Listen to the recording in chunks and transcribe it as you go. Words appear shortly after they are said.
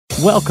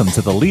Welcome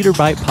to the Leader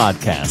Bite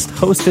Podcast,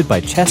 hosted by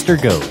Chester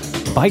Goad.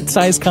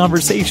 Bite-sized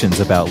conversations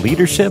about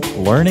leadership,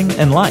 learning,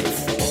 and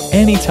life.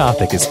 Any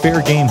topic is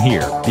fair game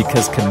here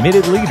because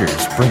committed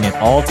leaders bring it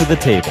all to the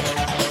table.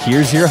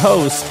 Here's your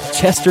host,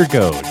 Chester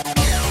Goad.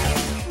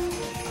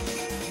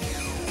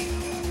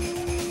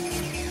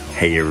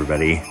 Hey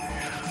everybody.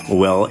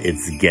 Well,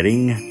 it's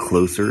getting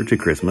closer to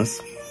Christmas,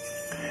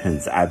 and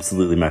it's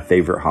absolutely my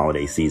favorite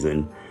holiday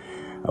season.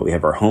 We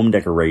have our home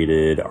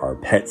decorated, our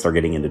pets are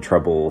getting into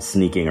trouble,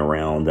 sneaking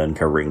around,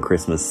 uncovering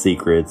Christmas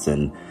secrets,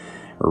 and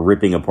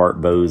ripping apart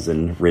bows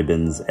and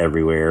ribbons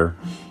everywhere.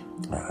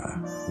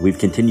 We've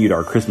continued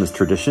our Christmas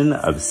tradition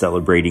of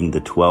celebrating the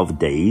 12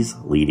 days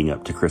leading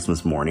up to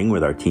Christmas morning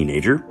with our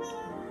teenager,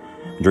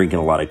 drinking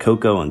a lot of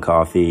cocoa and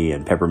coffee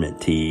and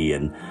peppermint tea.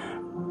 And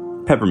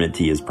peppermint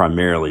tea is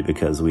primarily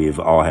because we've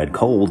all had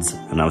colds,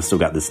 and I've still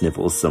got the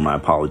sniffles, so my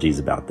apologies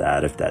about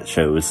that if that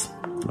shows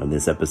on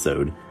this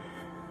episode.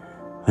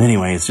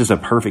 Anyway, it's just a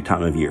perfect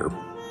time of year.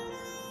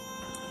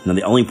 Now,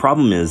 the only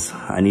problem is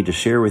I need to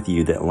share with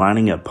you that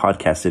lining up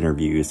podcast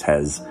interviews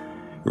has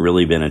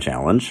really been a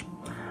challenge.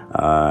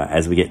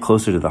 As we get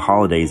closer to the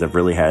holidays, I've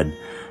really had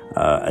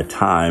a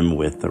time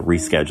with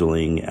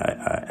rescheduling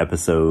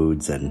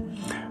episodes, and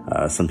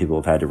some people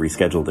have had to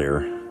reschedule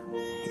their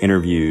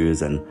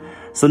interviews, and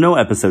so no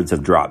episodes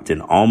have dropped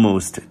in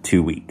almost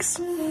 2 weeks.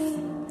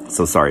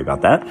 So sorry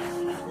about that.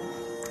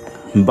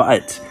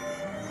 But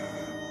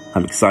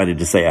I'm excited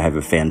to say I have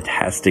a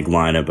fantastic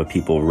lineup of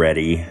people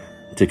ready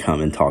to come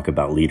and talk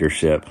about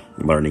leadership,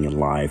 learning, and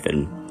life,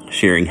 and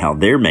sharing how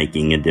they're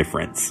making a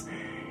difference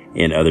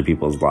in other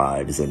people's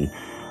lives. And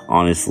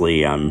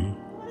honestly, I'm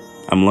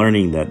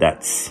learning that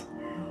that's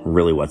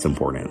really what's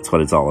important. It's what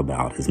it's all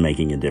about, is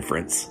making a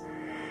difference.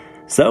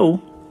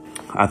 So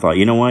I thought,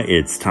 you know what?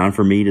 It's time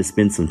for me to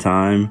spend some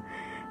time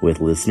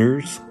with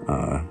listeners,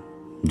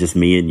 just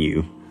me and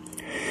you.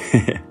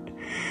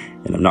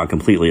 And I'm not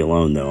completely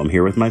alone, though. I'm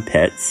here with my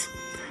pets.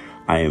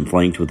 I am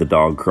flanked with a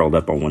dog curled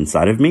up on one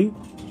side of me,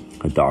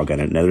 a dog on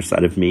another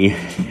side of me,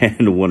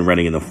 and one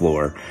running in the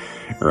floor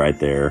right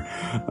there,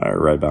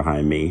 right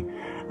behind me.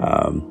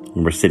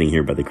 We're sitting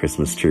here by the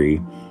Christmas tree.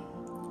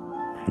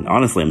 And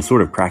honestly, I'm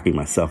sort of cracking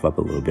myself up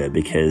a little bit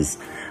because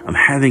I'm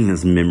having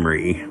this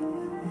memory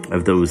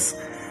of those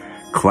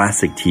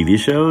classic TV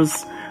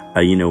shows,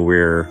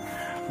 where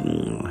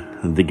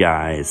the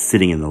guy is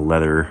sitting in the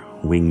leather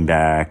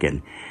wingback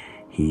and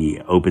he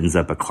opens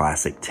up a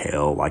classic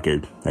tale like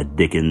a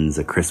Dickens,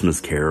 A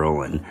Christmas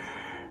Carol, and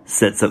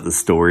sets up the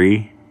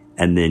story,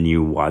 and then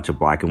you watch a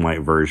black and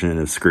white version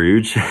of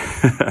Scrooge.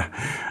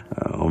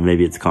 Or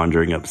maybe it's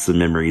conjuring up some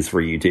memories for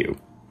you too.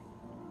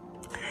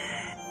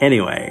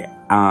 Anyway,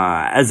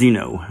 as you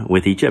know,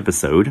 with each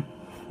episode,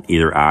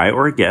 either I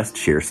or a guest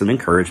share some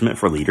encouragement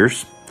for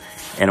leaders,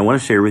 and I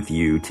want to share with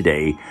you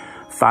today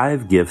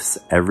 5 gifts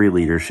every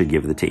leader should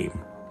give the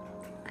team.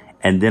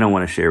 And then I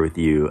want to share with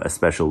you a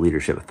special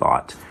leadership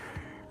thought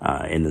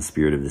in the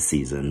spirit of the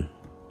season.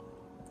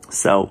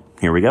 So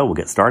here we go. We'll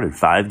get started.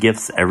 5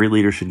 gifts every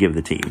leader should give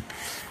the team.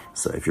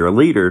 So if you're a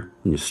leader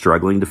and you're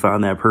struggling to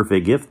find that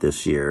perfect gift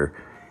this year,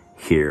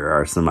 here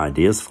are some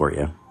ideas for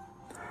you.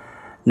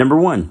 Number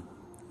 1,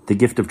 the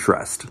gift of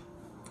trust.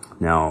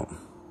 Now,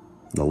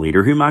 the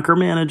leader who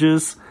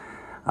micromanages,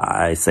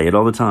 I say it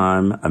all the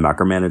time, a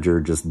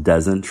micromanager just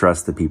doesn't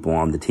trust the people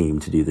on the team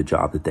to do the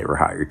job that they were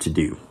hired to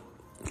do.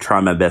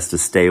 Try my best to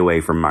stay away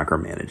from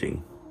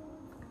micromanaging.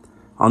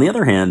 On the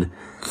other hand,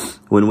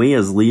 when we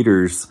as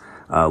leaders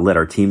let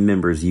our team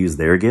members use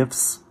their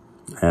gifts,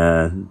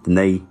 then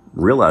they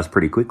realize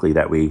pretty quickly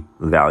that we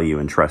value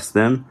and trust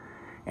them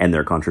and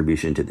their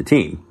contribution to the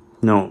team.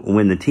 Now,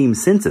 when the team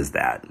senses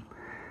that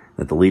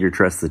the leader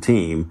trusts the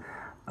team,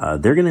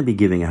 they're going to be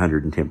giving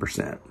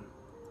 110%.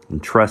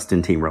 And trust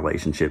in team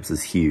relationships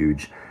is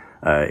huge.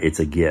 It's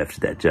a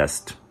gift that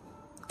just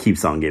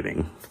keeps on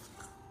giving.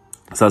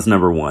 So that's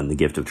number 1, the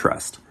gift of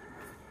trust.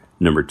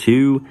 Number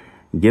 2,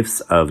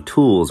 gifts of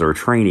tools or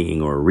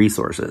training or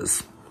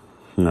resources.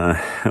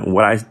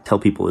 What I tell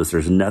people is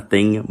there's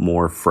nothing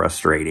more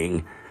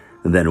frustrating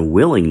than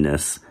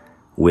willingness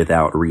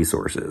without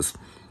resources.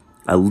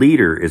 A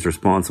leader is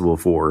responsible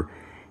for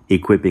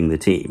equipping the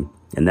team,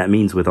 and that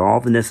means with all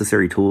the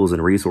necessary tools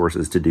and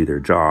resources to do their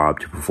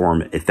job, to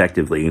perform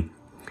effectively.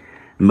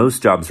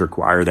 Most jobs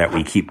require that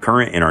we keep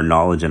current in our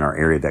knowledge and our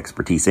area of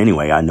expertise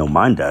anyway. I know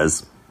mine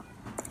does.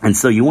 And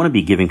so you want to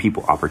be giving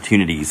people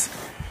opportunities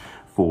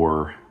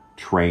for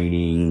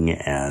training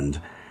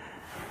and,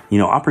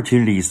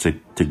 opportunities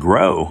to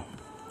grow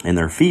in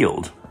their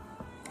field.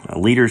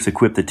 Leaders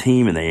equip the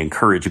team and they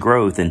encourage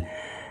growth. And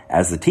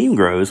as the team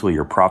grows, well,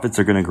 your profits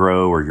are going to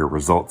grow or your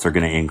results are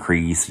going to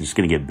increase. You're just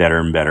going to get better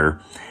and better.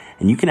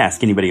 And you can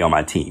ask anybody on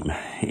my team,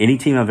 any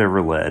team I've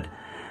ever led,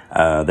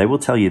 they will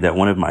tell you that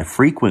one of my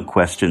frequent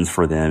questions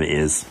for them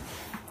is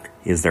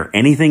there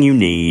anything you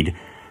need?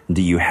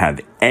 Do you have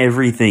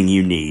everything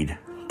you need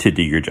to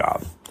do your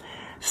job?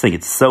 I just think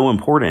it's so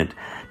important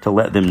to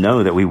let them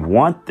know that we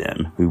want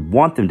them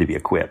to be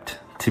equipped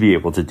to be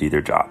able to do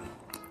their job.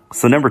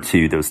 So number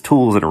 2, those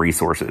tools and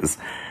resources.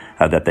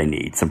 that they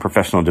need, some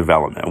professional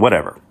development,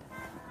 whatever.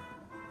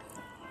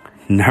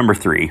 Number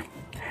 3,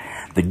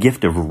 the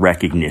gift of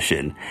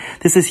recognition.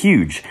 This is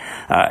huge.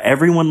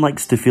 Everyone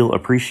likes to feel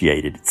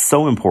appreciated. It's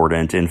so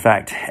important. In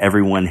fact,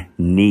 everyone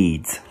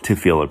needs to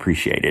feel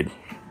appreciated.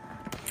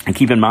 And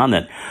keep in mind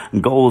that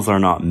goals are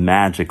not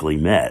magically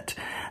met.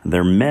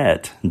 They're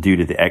met due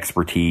to the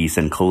expertise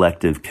and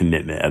collective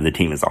commitment of the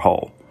team as a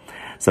whole.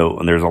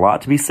 So there's a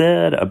lot to be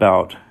said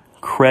about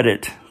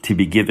credit to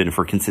be given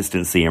for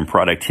consistency and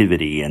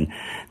productivity. And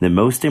the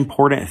most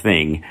important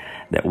thing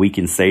that we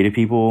can say to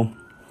people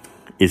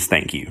is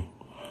thank you.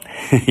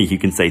 You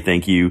can say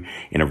thank you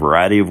in a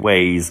variety of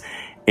ways,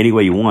 any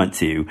way you want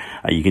to.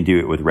 You can do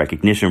it with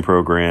recognition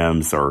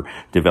programs or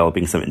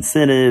developing some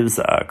incentives,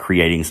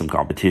 creating some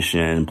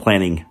competition,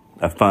 planning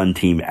a fun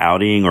team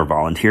outing, or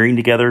volunteering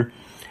together.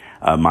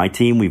 My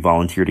team, we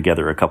volunteer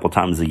together a couple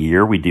times a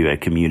year. We do a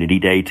community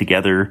day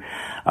together.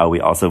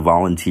 We also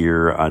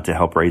volunteer to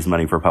help raise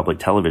money for public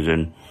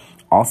television.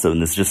 Also,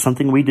 and this is just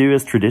something we do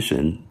as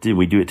tradition.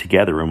 We do it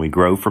together, and we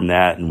grow from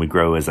that, and we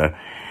grow as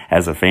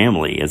a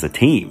family, as a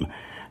team,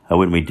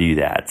 when we do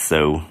that.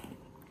 So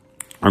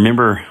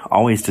remember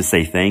always to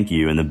say thank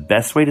you, and the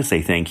best way to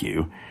say thank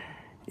you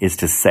is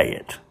to say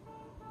it,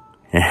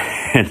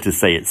 and to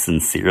say it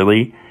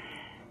sincerely,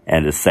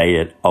 and to say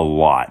it a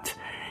lot.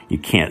 You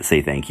can't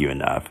say thank you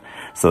enough.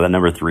 So that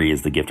number 3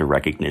 is the gift of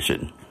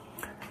recognition.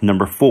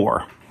 Number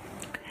 4,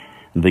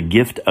 the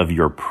gift of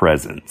your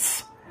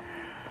presence.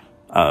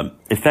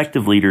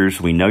 Effective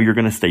leaders, we know you're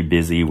going to stay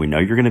busy. We know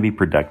you're going to be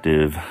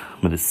productive,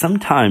 but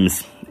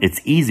sometimes it's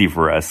easy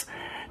for us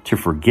to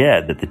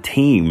forget that the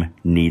team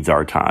needs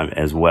our time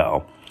as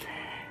well.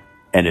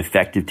 An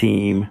effective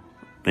team,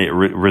 it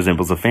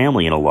resembles a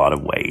family in a lot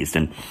of ways.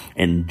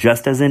 And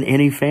just as in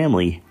any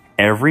family,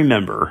 every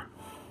member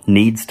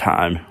needs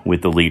time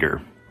with the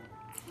leader.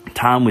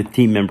 Time with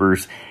team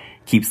members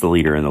keeps the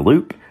leader in the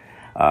loop.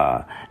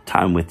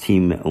 Time with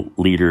team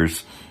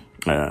leaders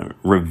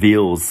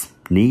reveals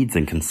needs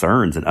and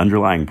concerns and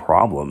underlying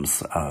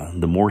problems.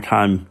 The more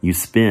time you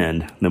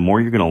spend, the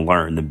more you're going to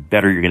learn, the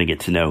better you're going to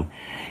get to know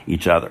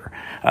each other.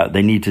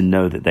 They need to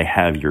know that they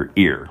have your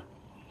ear.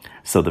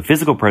 So the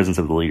physical presence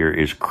of the leader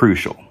is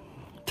crucial.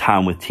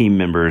 Time with team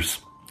members,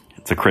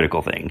 it's a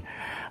critical thing.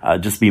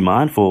 Just be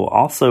mindful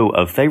also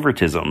of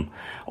favoritism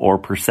or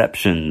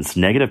perceptions,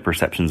 negative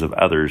perceptions of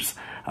others,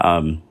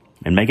 and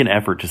make an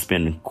effort to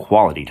spend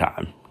quality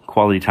time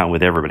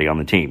with everybody on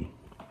the team.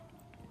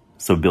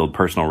 So build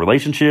personal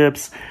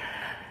relationships,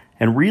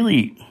 and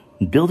really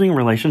building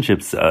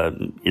relationships,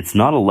 it's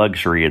not a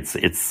luxury,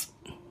 it's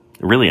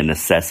really a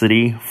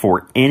necessity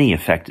for any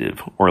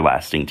effective or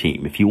lasting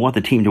team. If you want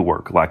the team to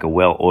work like a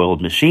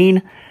well-oiled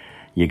machine,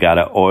 you got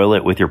to oil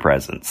it with your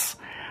presence.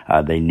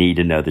 They need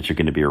to know that you're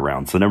going to be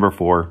around. So number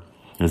 4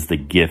 is the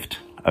gift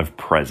of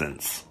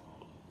presence.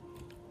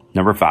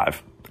 Number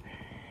 5.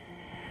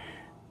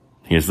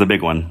 Here's the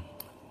big one.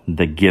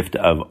 The gift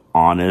of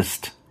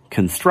honest,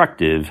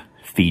 constructive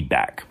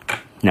feedback.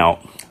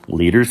 Now,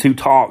 leaders who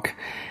talk,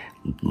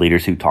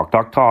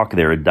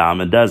 they're a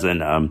dime a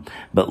dozen.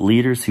 But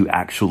leaders who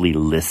actually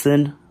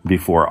listen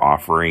before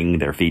offering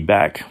their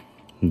feedback,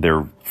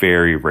 they're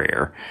very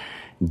rare.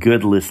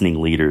 Good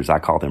listening leaders, I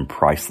call them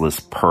priceless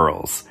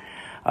pearls.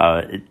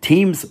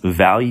 Teams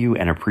value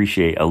and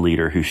appreciate a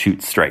leader who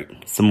shoots straight,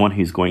 someone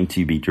who's going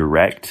to be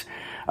direct.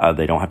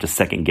 They don't have to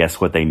second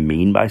guess what they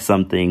mean by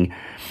something,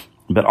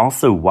 but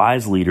also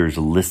wise leaders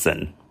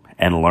listen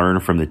and learn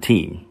from the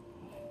team.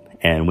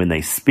 And when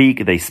they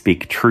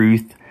speak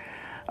truth.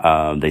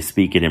 They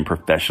speak it in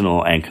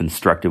professional and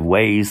constructive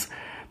ways,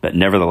 but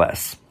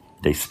nevertheless,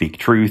 they speak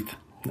truth.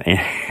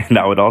 And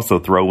I would also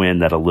throw in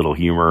that a little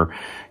humor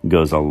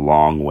goes a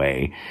long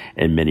way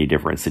in many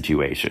different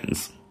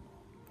situations.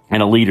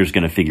 And a leader's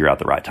going to figure out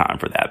the right time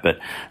for that. But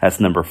that's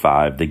number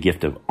 5, the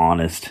gift of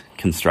honest,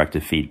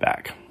 constructive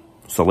feedback.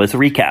 So let's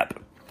recap.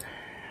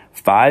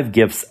 5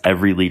 gifts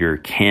every leader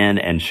can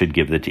and should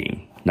give the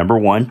team. Number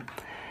 1,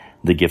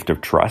 the gift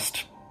of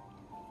trust.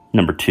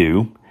 Number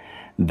 2,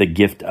 the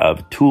gift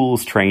of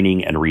tools,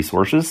 training, and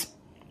resources.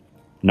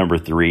 Number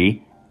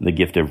 3, the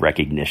gift of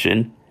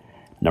recognition.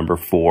 Number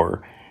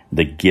 4,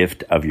 the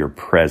gift of your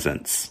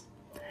presence.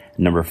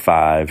 Number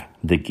 5,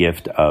 the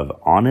gift of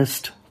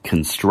honest,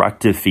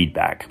 constructive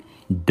feedback.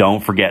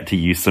 Don't forget to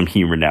use some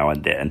humor now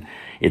and then.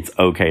 It's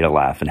okay to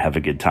laugh and have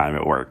a good time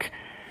at work.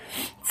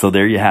 So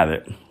there you have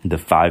it, the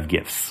 5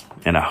 gifts.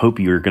 And I hope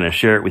you're going to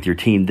share it with your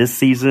team this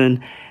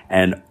season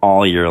and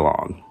all year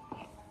long.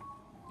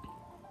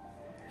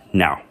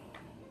 Now,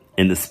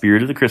 in the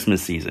spirit of the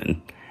Christmas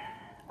season,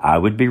 I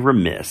would be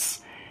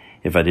remiss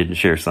if I didn't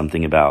share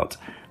something about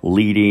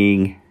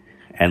leading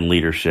and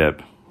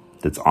leadership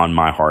that's on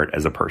my heart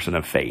as a person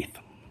of faith.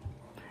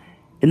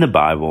 In the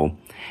Bible,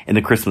 in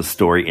the Christmas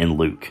story in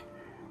Luke,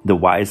 the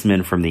wise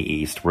men from the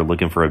east were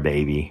looking for a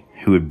baby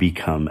who would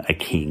become a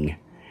king.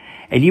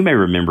 And you may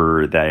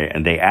remember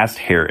that they asked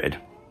Herod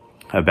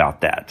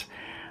about that.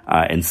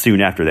 And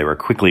soon after, they were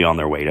quickly on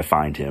their way to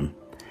find him.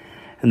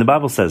 And the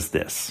Bible says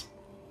this,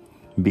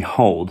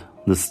 "Behold,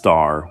 the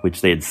star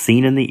which they had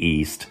seen in the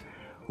east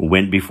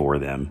went before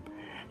them,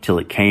 till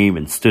it came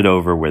and stood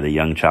over where the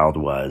young child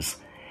was.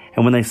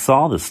 And when they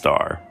saw the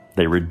star,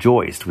 they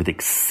rejoiced with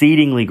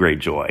exceedingly great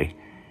joy.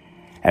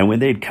 And when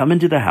they had come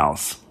into the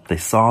house, they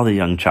saw the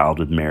young child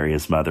with Mary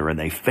his mother, and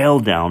they fell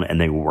down and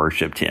they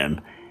worshipped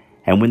him.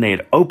 And when they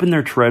had opened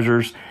their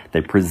treasures,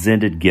 they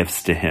presented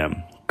gifts to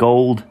him,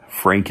 gold,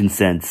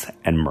 frankincense,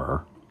 and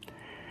myrrh.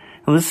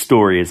 Now, this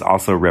story is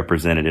also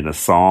represented in a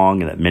song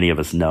that many of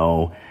us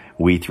know,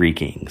 We Three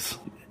Kings.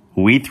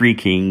 We three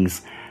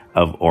kings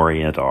of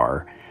Orient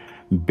are,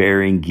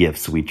 bearing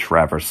gifts we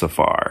traverse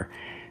afar,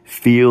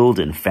 field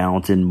and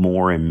fountain,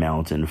 moor and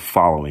mountain,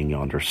 following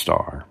yonder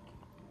star.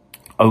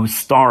 O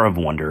star of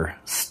wonder,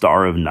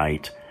 star of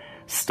night,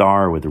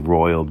 star with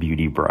royal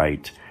beauty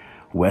bright,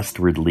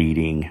 westward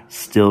leading,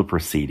 still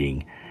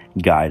proceeding,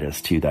 guide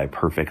us to thy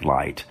perfect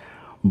light.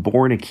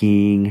 Born a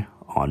king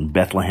on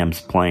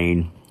Bethlehem's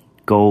plain,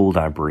 gold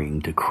I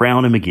bring to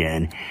crown him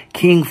again,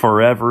 king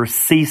forever,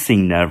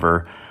 ceasing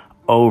never,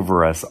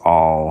 over us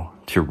all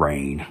to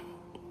reign.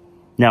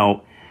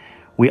 Now,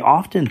 we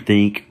often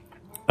think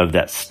of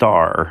that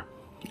star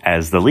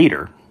as the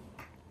leader,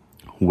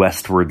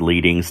 westward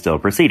leading, still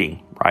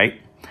proceeding, right?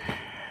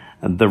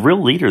 The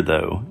real leader,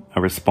 though,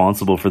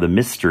 responsible for the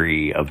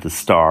mystery of the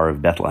Star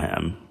of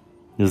Bethlehem,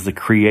 is the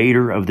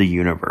creator of the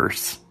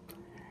universe.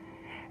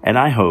 And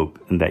I hope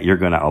that you're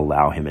going to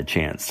allow him a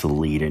chance to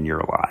lead in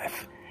your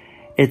life.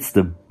 It's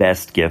the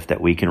best gift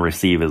that we can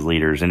receive as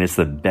leaders, and it's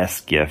the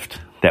best gift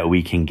that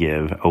we can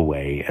give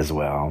away as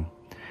well.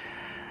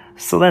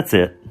 So that's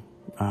it.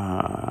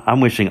 I'm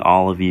wishing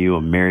all of you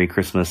a Merry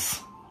Christmas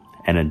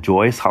and a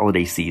joyous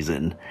holiday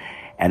season.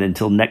 And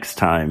until next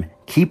time,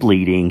 keep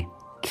leading,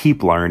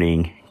 keep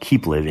learning,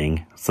 keep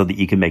living so that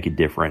you can make a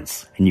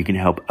difference and you can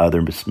help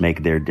others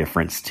make their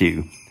difference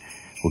too.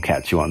 We'll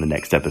catch you on the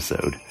next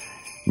episode.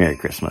 Merry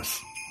Christmas.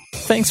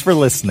 Thanks for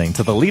listening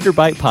to the Leader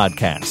Bite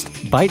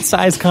Podcast,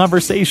 bite-sized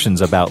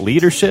conversations about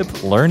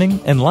leadership, learning,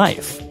 and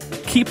life.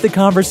 Keep the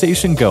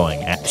conversation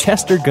going at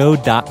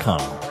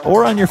chestergo.com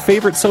or on your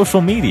favorite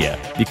social media,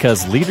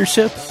 because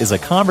leadership is a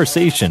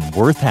conversation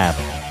worth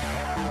having.